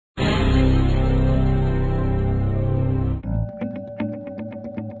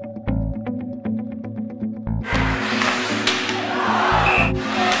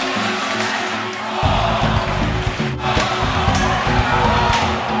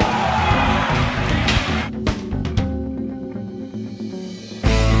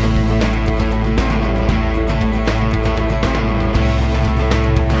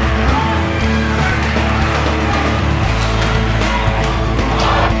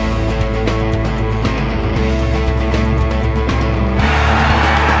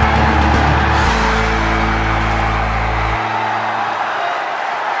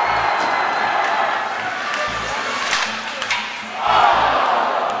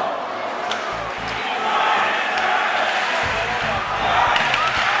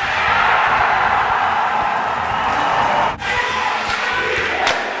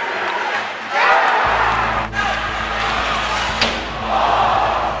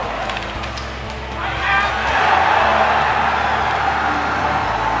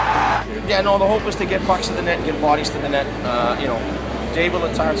Yeah, no, the hope is to get pucks to the net, get bodies to the net. You know, David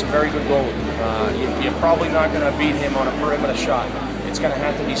Letard's a very good goalie. You're probably not going to beat him on a perimeter shot. It's going to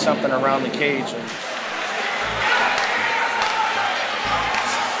have to be something around the cage.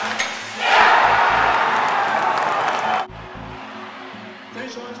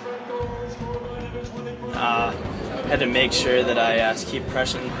 Had to make sure that I keep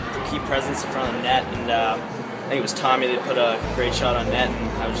presence in front of the net, and I think it was Tommy that put a great shot on net, and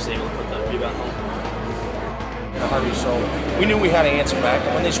I was just able to put the rebound home. In a hurry, so we knew we had to answer back.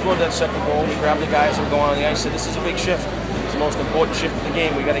 And when they scored that second goal, he grabbed the guys that were going on the ice and said, "This is a big shift. It's the most important shift of the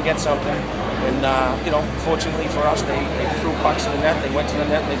game. We got to get something." And you know, fortunately for us, they threw pucks to the net. They went to the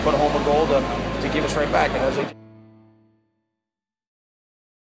net and they put home a goal to give us right back. And as they